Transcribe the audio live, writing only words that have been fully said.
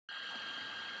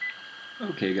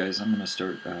Okay guys, I'm going to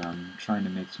start trying to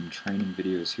make some training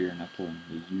videos here and upload them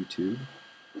to YouTube.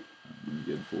 Let me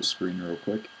get a full screen real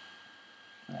quick.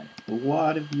 Alright, a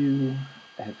lot of you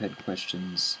have had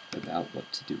questions about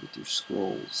what to do with your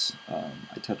scrolls.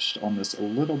 I touched on this a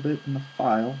little bit in the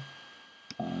file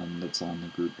that's on the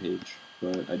group page,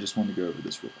 but I just want to go over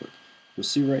this real quick. You'll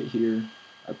see right here,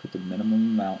 I put the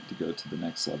minimum amount to go to the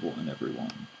next level in every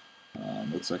one.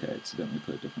 Looks like I accidentally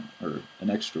put an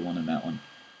extra one in that one.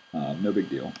 No big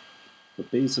deal. But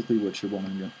basically what you're going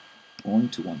to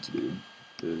want to do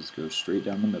is go straight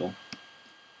down the middle,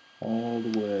 all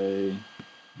the way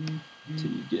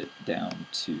till you get down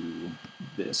to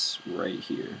this right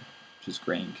here, which is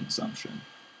grain consumption.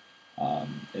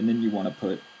 And then you want to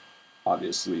put,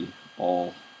 obviously,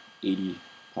 all 80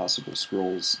 possible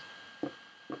scrolls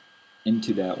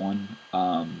into that one.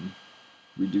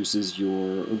 Reduces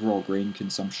your overall grain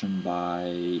consumption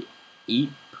by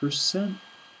 8%?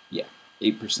 Yeah,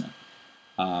 8%.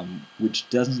 Which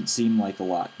doesn't seem like a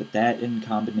lot, but that in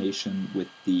combination with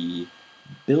the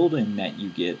building that you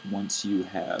get once you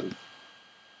have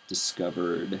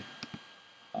discovered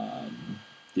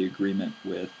the agreement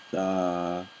with,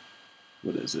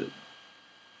 what is it,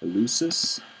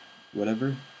 Eleusis,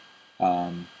 whatever.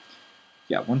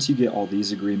 Yeah, once you get all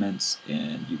these agreements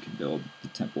and you can build the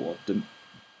Temple of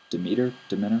Demeter,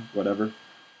 whatever.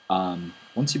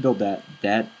 Once you build that,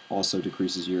 that also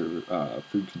decreases your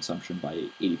food consumption by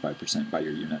 85% by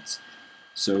your units.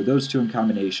 So those two in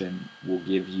combination will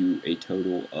give you a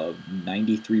total of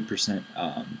 93%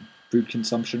 food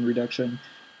consumption reduction,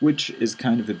 which is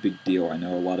kind of a big deal. I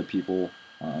know a lot of people,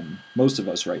 most of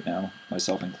us right now,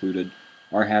 myself included,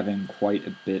 are having quite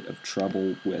a bit of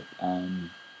trouble with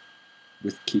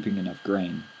keeping enough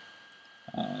grain.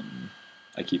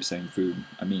 I keep saying food,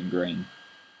 I mean grain.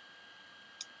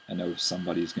 I know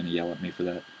somebody's going to yell at me for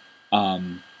that.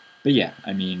 But yeah,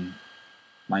 I mean,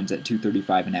 mine's at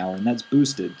 235 an hour, and that's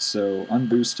boosted. So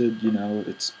unboosted, you know,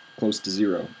 it's close to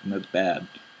zero, and that's bad.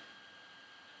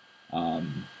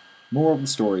 Moral of the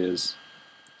story is,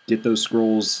 get those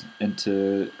scrolls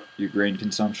into your grain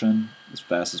consumption as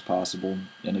fast as possible,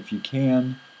 and if you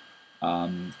can,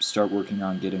 start working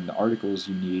on getting the articles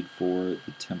you need for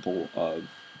the Temple of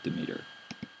Demeter.